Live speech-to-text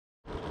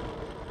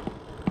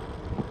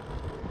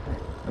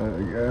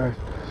Guys,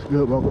 it's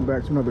good. Welcome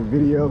back to another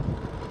video.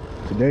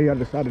 Today I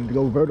decided to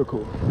go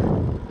vertical.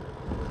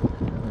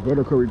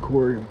 Vertical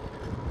recording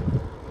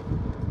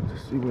to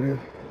see what it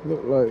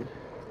looked like.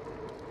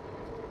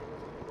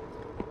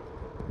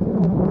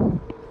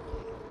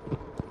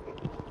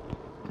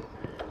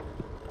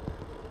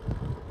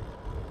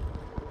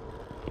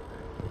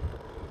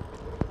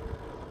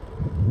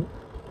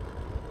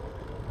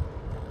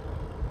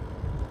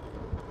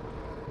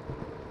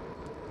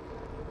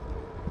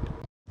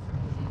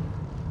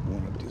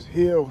 Going up this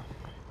hill.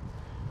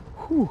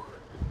 Whew,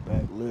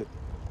 backlit.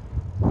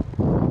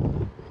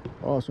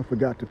 I also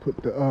forgot to put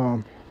the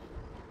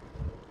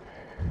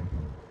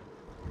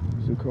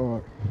what's it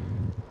called?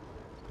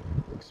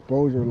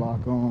 Exposure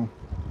lock on.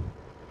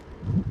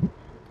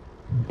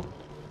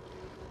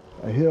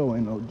 A hill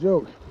ain't no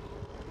joke.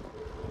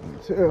 I can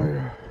tell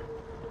you.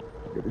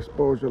 Get the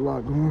exposure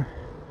lock going.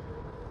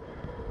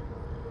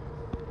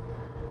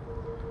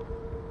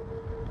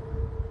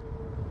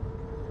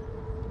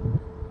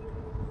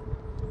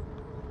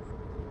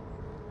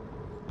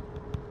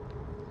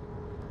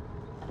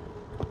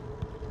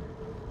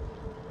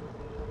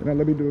 And now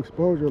let me do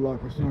exposure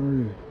lock for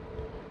some reason.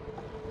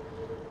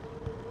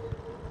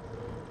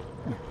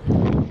 I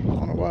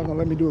don't know why it's not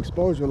letting me do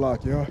exposure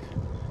lock, y'all.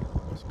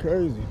 It's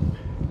crazy.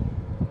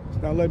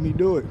 It's not letting me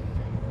do it.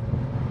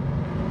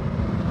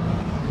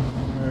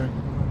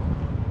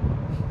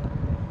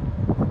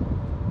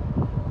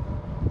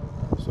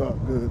 It's all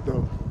good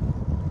though.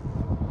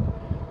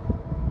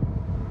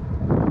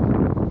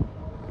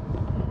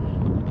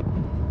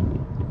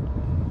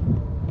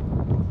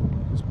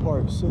 It's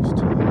part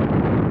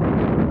 16.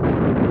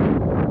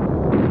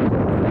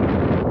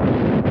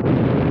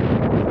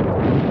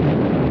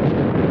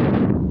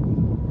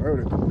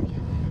 Vertically.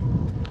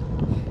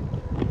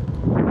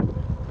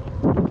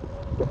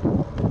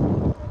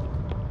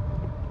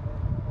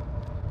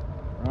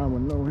 Ride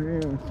with no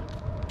hands.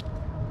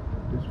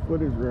 This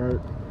foot is right.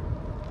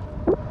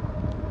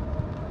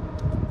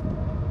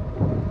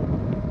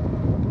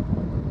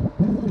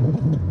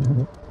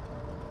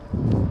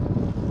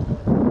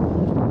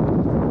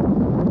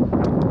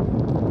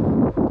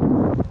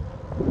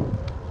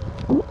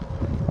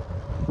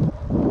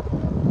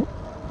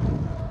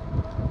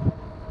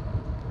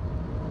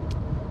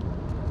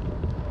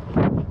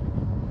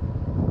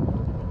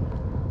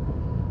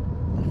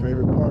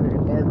 Favorite part of the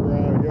bike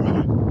ride, yo.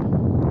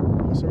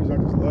 For some reason, I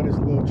just love this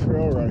little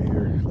trail right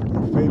here. It's like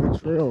my favorite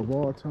trail of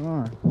all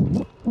time.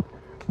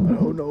 I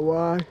don't know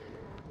why.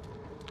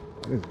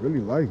 I just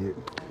really like it.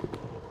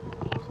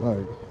 It's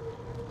like,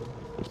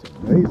 it's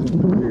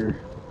amazing through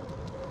here.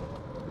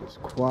 It's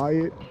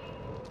quiet.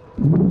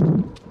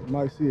 You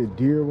might see a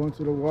deer once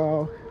in a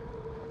while.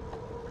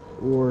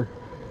 Or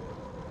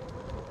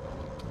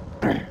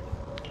a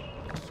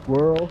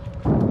squirrel.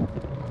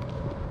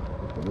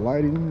 The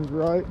lighting is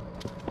right.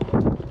 You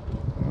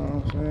know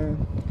what I'm saying?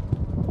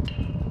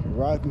 You can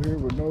ride through here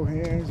with no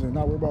hands and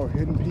not worry about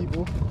hitting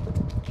people.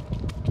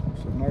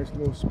 It's a nice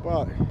little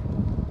spot.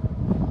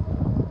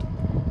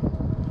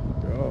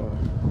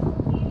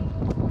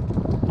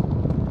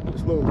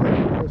 This little lake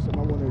here is something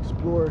I want to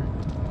explore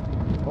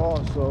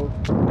also.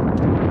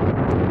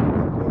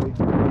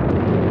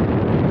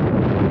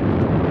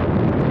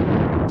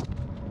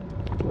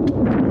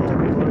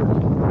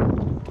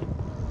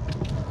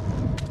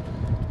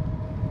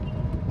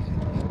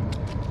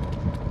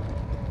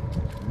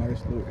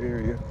 Nice little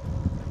area.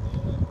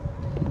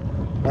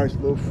 Nice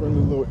little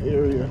friendly little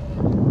area.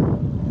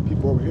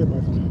 People over here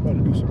might be about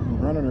to do some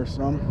running or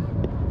something.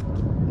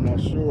 I'm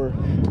not sure.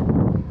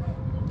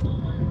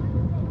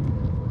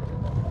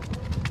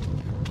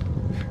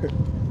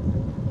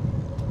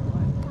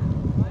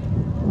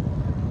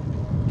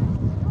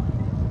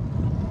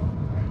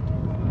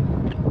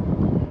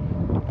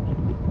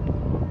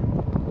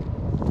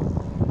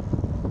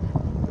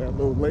 That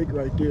little lake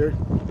right there.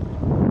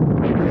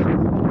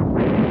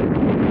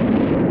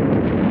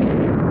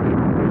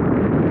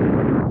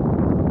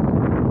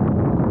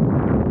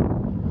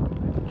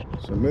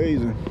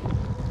 Amazing.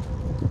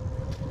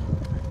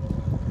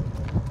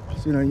 I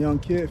seen a young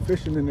kid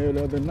fishing in there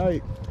the other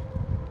night.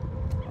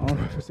 I don't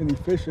know if there's any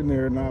fish in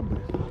there or not, but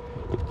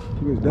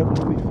he was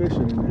definitely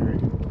fishing in there.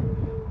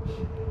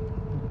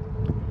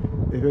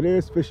 If it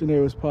is fish in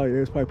there, it's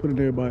probably put in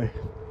there by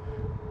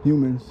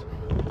humans.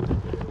 You know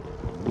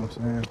what I'm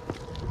saying?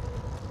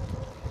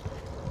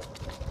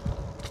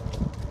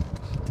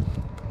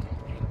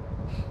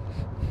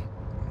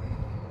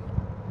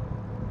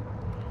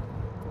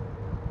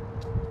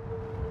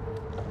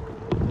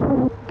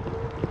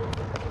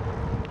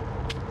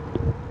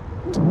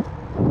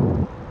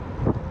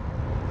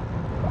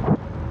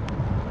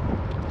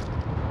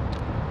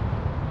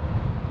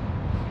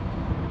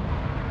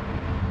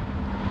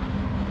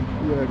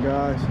 Yeah,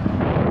 guys.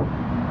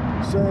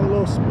 Same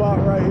little spot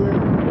right here.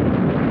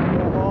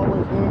 I'll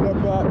always end up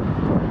at.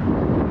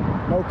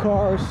 No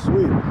cars,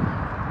 sweet.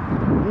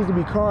 There used to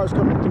be cars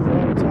coming through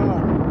all the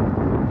time.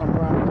 I'm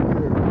riding through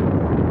here.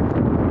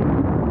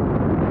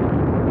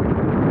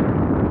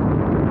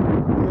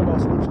 Think about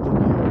switching to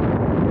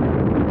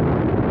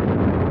gear.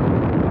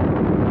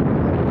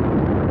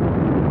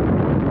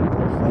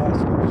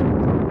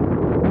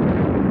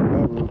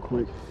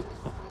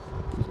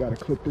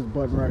 click this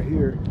button right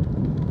here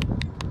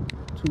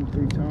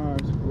 2-3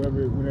 times,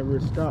 whenever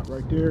it stopped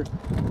right there,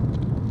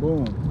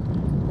 boom,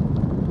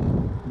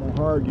 I'm on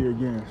hard gear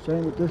again.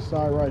 Same with this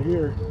side right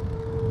here.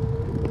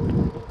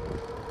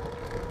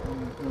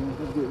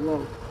 Let's get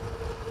low.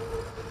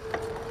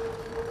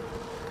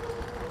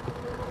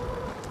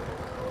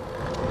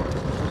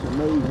 That's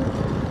amazing.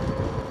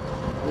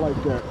 I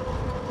like that.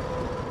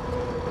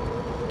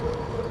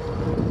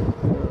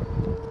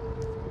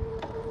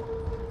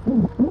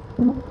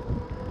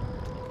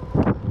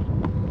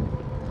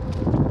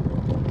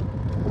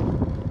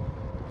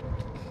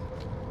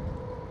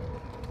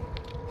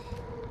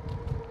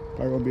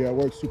 I'm gonna be at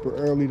work super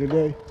early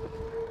today,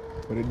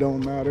 but it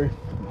don't matter as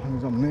long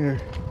as I'm there.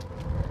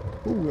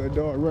 Ooh, that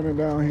dog running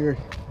down here.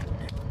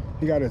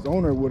 He got his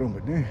owner with him,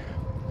 but then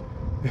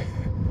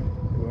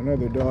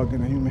another dog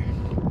and a human.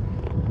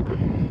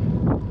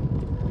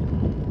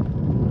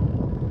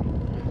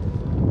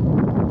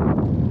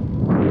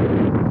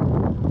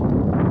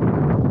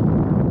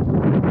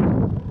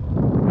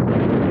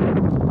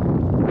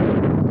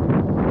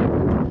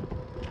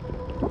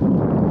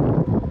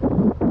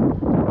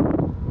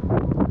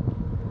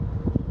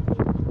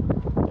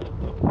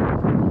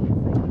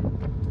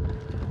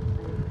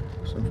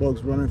 Some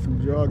folks running through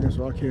jogging,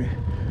 so I can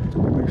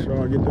make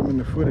sure I get them in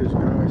the footage,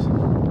 guys.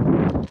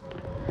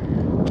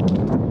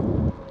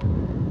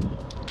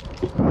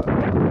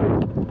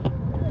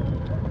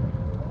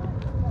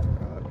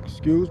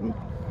 Excuse me.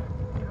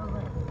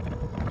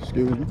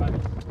 Excuse me.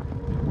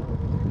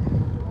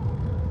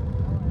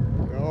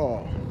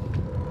 Oh.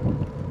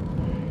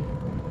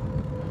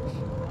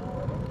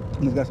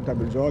 He's got some type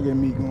of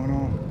jogging meet going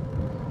on.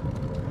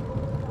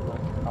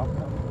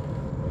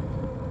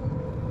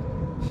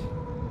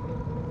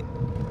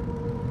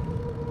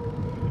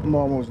 I'm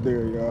almost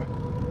there, y'all.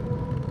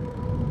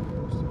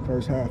 It's the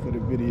first half of the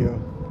video.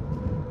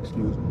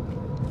 Excuse me.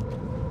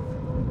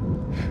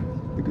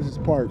 I think this is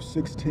part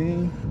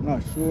 16. I'm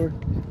not sure.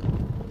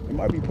 It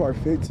might be part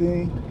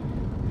 15.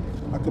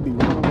 I could be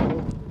wrong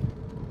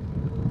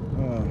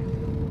though.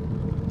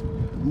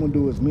 I'm gonna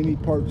do as many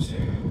parts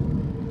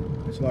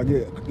until I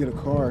get a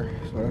car.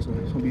 So it's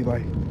gonna be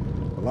like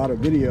a lot of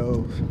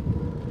videos.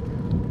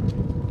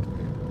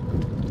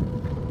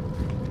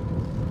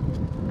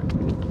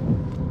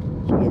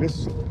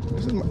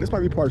 This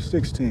might be part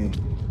 16.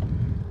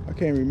 I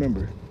can't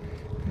remember.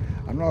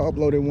 I know I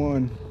uploaded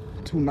one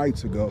 2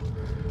 nights ago.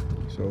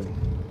 So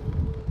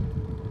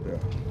yeah.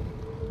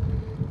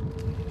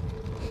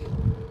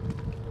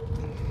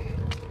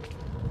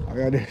 I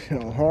got this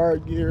on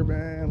hard gear,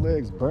 man.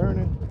 Legs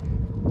burning.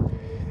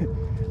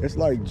 It's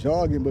like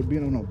jogging but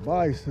being on a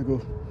bicycle.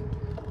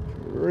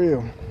 For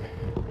real.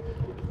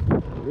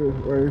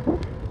 Right.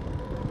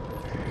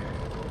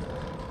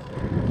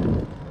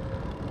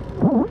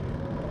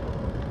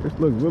 This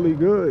looks really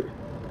good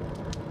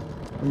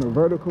from a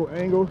vertical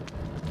angle.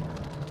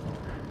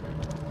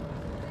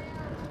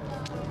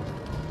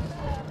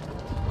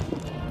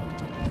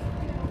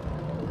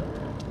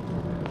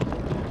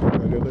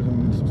 They're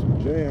listening to some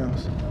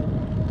jams.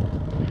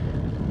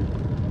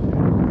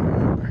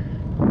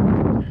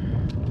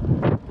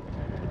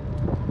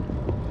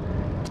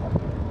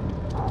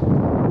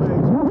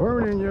 Legs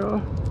burning,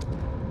 y'all.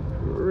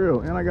 For real.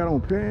 And I got on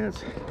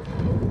pants.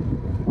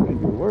 Make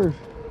it worse.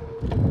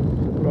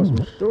 Put on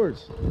some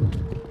shorts.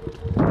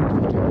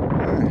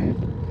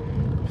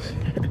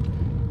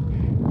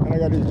 And I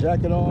got this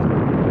jacket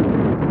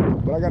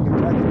on, but I got the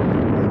jacket on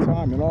at the right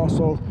time, and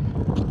also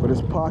for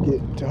this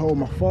pocket to hold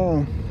my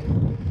phone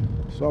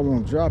so I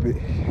won't drop it.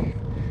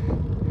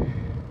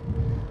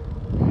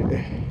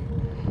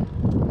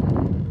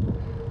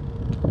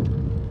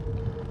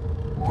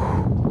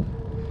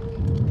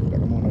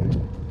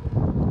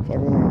 Like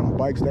I'm on one of the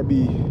bikes that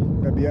be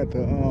at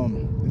the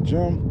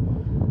gym.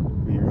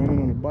 You're running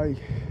on a bike,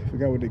 I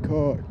forgot what they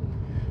call it.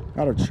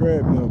 Not a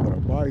treadmill, but a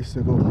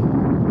bicycle.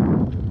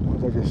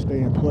 Ones that just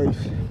stay in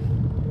place.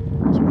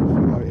 That's what I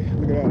feel like.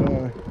 Look at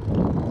that,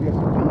 we got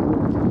some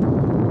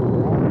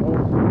people.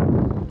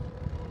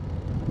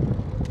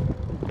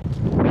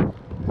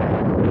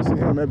 I see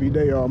him every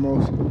day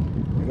almost.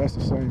 Yeah, that's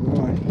the same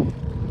one.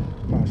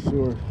 I'm not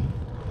sure.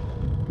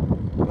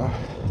 But I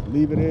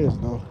believe it is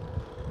though.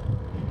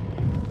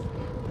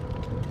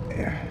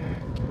 Yeah.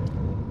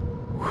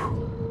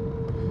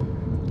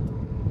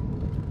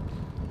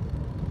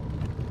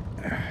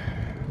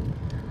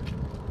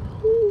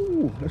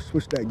 Let's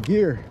switch that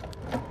gear.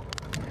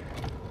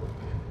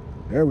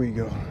 There we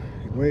go.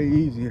 Way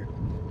easier.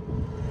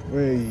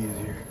 Way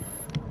easier.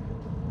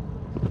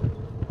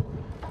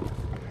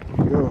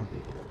 There we go.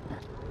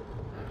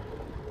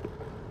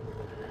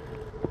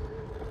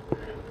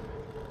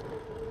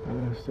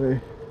 Let's see.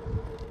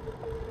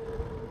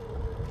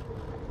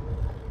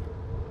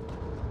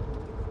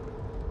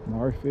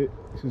 Marfit.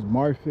 This is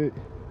Marfit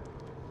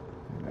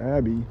and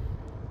Abby.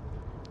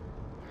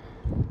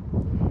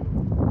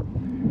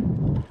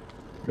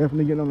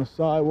 Definitely get on the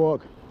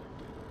sidewalk.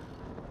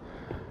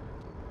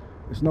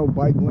 There's no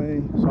bike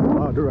lane, so I'm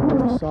allowed to ride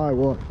on the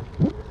sidewalk.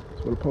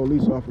 That's what a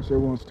police officer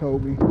once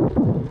told me.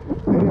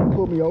 They didn't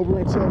pull me over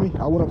and tell me.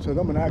 I went up to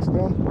them and asked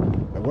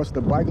them, like, what's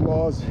the bike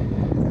laws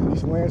in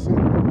East Lansing?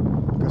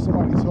 Because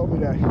somebody told me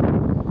that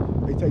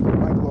they take the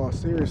bike laws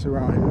serious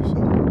around here. So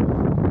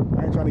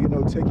I ain't trying to get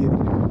no ticket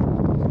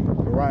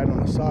for riding on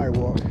the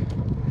sidewalk.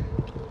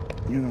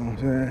 You know what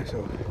I'm saying?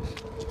 So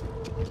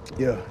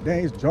yeah,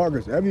 there's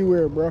joggers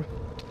everywhere, bro.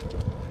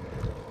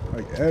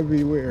 Like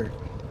everywhere.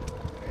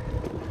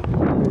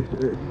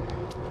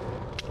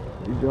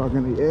 They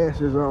jogging their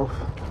asses off.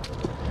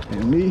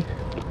 And me,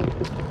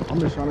 I'm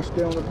just trying to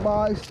stay on the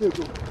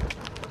bicycle.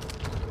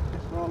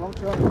 That's all I'm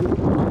trying to do.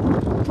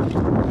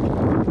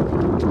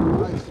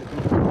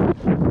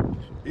 Bicycle.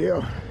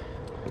 Yeah.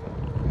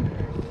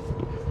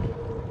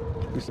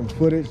 Get some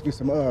footage, get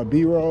some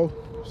B-roll,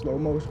 slow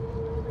motion.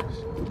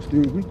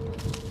 Excuse me.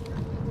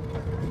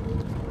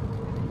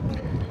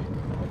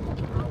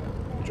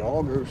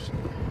 Joggers.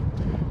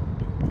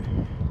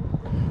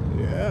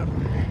 Yeah.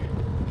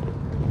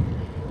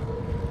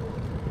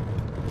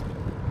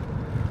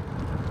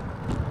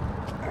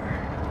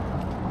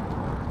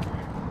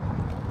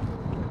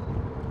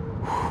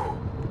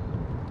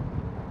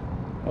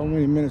 How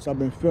many minutes I've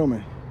been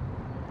filming?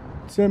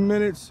 10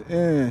 minutes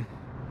and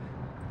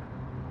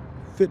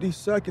 50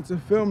 seconds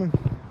of filming.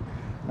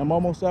 I'm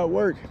almost at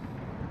work.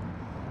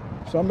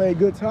 So I made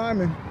good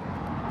timing.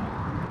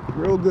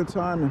 Real good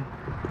timing.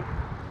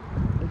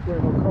 Ain't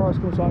there no cars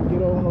coming, so I can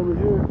get on over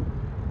here.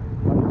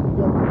 I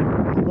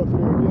need to go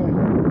through there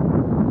again.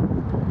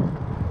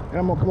 And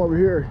I'm gonna come over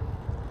here.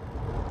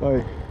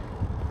 Like,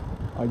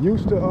 I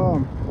used to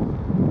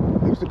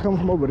come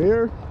from over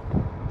there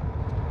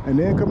and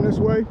then come this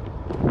way.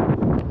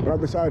 But I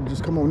decided to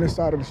just come on this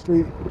side of the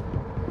street.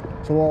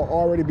 So I'll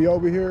already be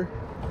over here.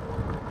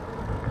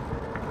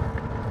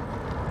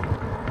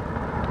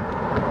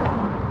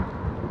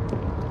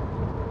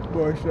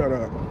 Boy, shut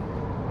up.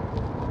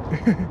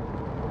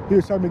 He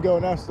was telling me to go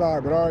on that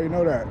side, but I already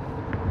know that.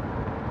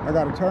 I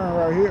gotta turn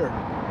right here.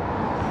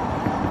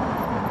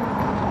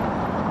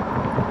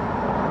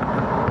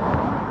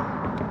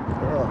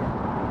 Yeah,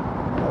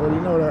 I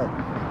already know that.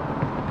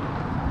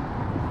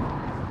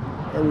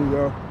 There we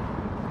go.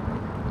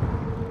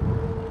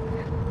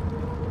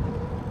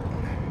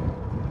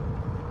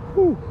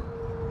 Whew.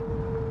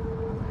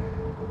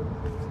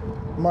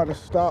 I'm about to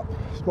stop,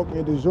 smoke me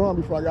a DeJourne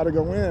before I gotta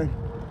go in.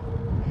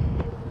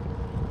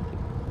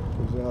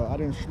 I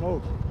didn't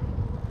smoke.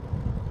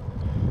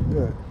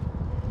 Good.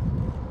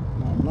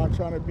 Now, I'm not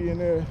trying to be in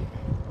there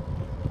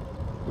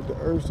with the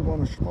urge to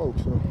want to smoke,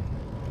 so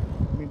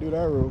let me do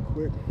that real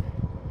quick.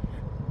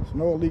 There's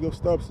no illegal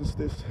substance.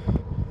 This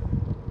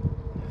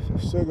it's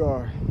a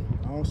cigar.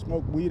 I don't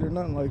smoke weed or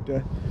nothing like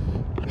that.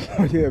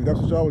 Yeah, if that's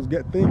what y'all was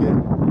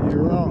thinking,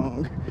 you're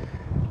wrong.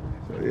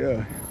 So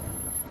yeah.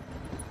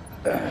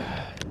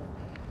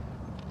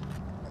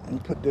 Let me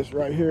put this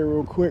right here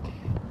real quick.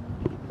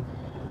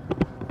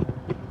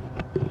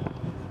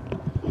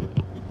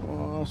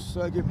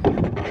 Second.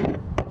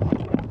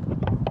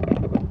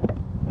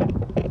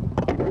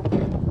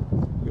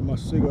 Get my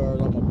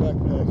cigars out my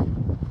backpack.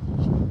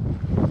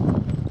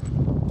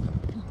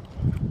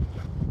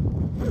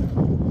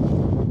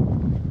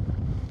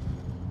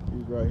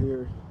 These right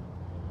here.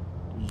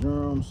 The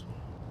germs.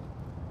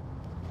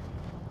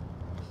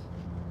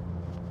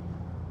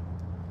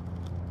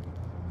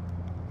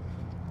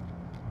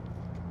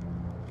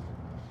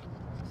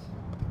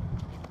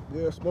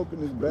 Yeah,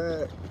 smoking is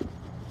bad.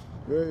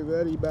 Very,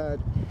 very bad.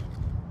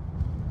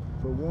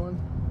 For one,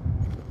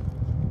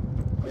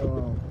 it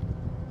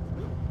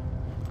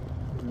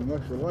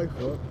messes your life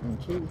up,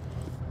 and two,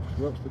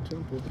 disrupts the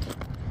temple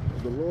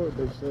of the Lord.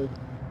 They say,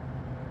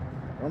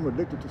 I'm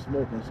addicted to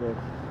smoking, so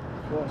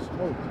I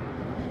smoke.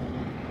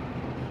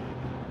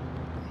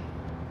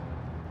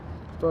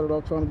 Started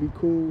off trying to be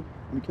cool,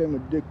 became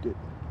addicted.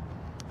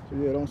 So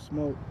yeah, don't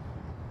smoke.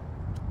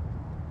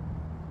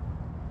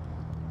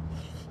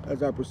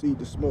 As I proceed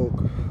to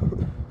smoke,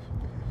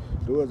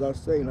 do as I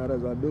say, not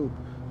as I do.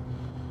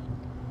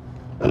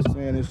 That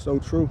saying is so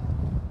true.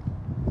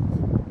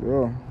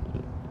 Yeah.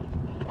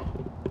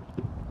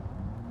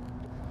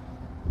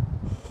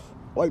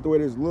 I like the way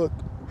this look.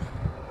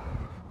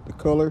 The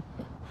color.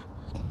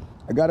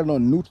 I got it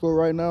on neutral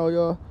right now,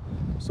 y'all.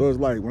 So it's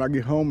like when I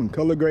get home and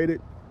color grade it,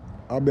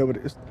 I'll be able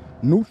to. It's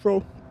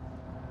neutral.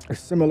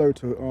 It's similar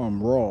to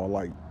raw,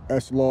 like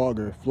S-Log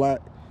or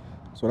flat.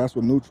 So that's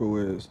what neutral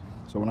is.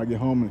 So when I get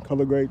home and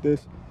color grade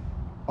this,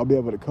 I'll be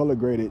able to color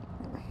grade it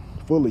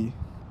fully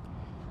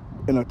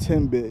in a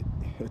 10-bit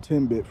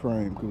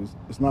frame, because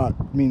it's not,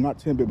 I mean, not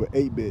 10-bit, but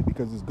 8-bit,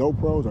 because it's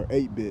GoPros are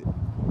 8-bit.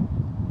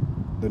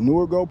 The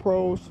newer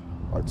GoPros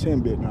are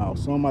 10-bit now.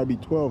 Some might be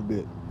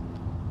 12-bit.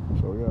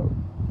 So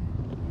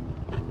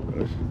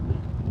yeah,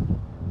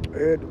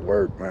 head to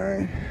work,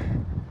 man.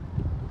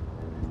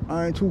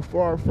 I ain't too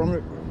far from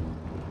it.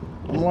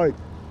 I'm like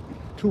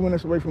 2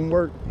 minutes away from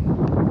work.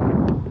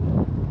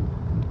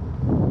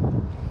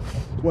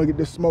 Just want to get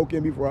this smoke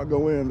in before I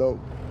go in, though.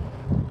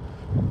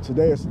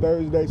 Today is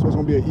Thursday, so it's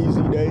gonna be an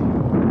easy day.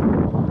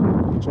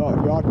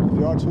 But y'all, if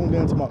y'all tuned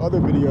into my other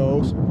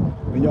videos,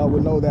 then y'all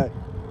would know that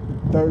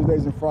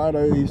Thursdays and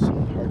Fridays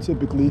are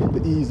typically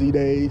the easy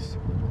days.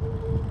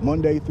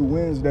 Monday through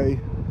Wednesday,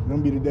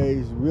 them be the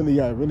days really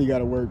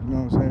gotta work, you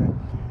know what I'm saying?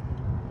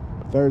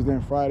 Thursday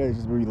and Fridays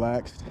just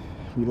relaxed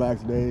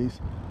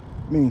days.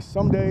 I mean,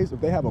 some days,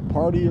 if they have a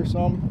party or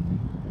something,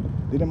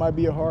 then it might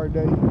be a hard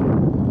day.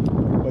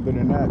 Other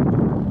than that,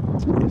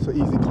 it's an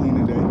easy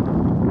cleaning day.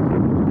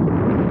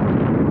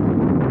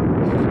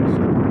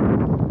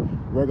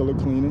 Regular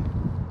cleaning,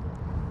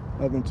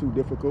 nothing too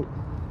difficult.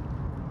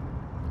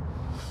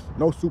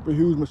 No super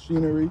huge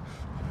machinery.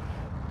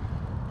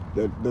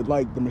 The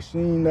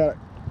machine that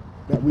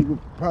we would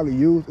probably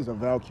use is a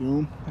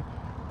vacuum,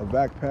 a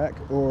vac pack,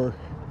 or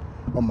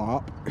a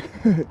mop.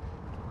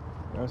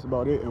 That's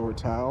about it, or a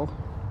towel.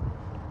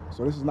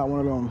 So this is not one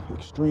of them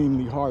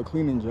extremely hard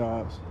cleaning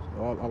jobs.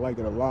 So I like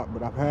it a lot,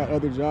 but I've had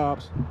other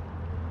jobs.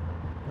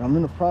 And I'm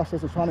in the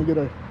process of trying to get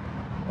a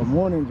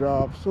morning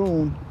job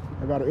soon.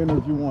 I got an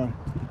interview on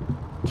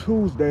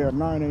Tuesday at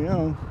 9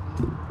 a.m.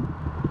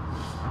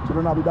 So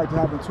then I'll be back to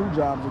having 2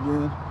 jobs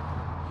again,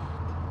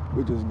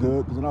 which is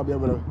good, because then I'll be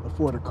able to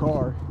afford a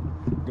car,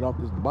 get off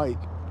this bike.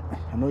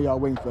 I know y'all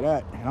waiting for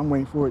that, and I'm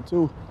waiting for it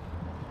too.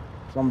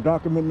 So I'm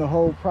documenting the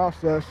whole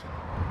process.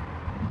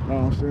 You know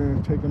what I'm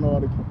saying? Taking all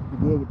the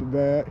good with the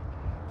bad.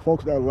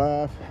 Folks that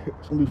laugh,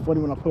 it's gonna be funny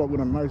when I pull up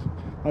with a nice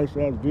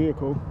ass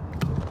vehicle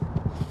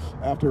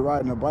after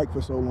riding a bike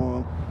for so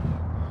long.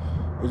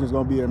 It's just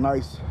gonna be a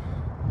nice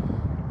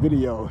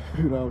video,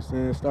 you know what I'm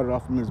saying? Started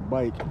off from this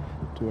bike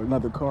to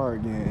another car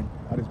again.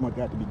 I just want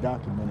that to be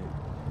documented,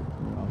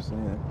 you know what I'm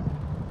saying?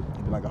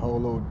 It'd be like a whole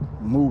little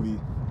movie, you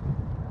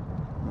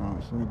know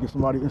what I'm saying? Give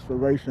somebody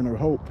inspiration or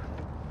hope.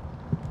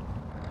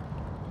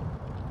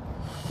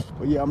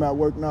 But yeah, I'm at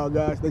work now,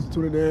 guys. Thanks for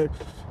tuning in.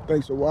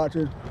 Thanks for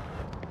watching.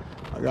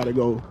 I gotta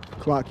go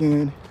clock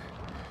in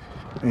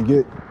and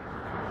get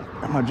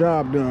my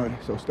job done,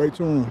 so stay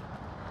tuned.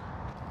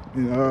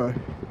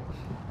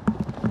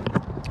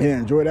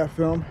 And enjoy that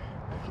film.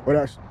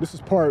 But this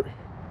is part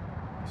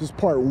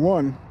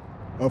 1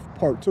 of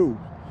part 2,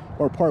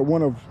 or part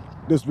 1 of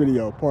this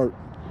video, part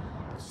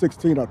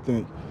 16, I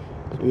think.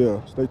 So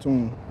yeah, stay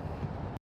tuned.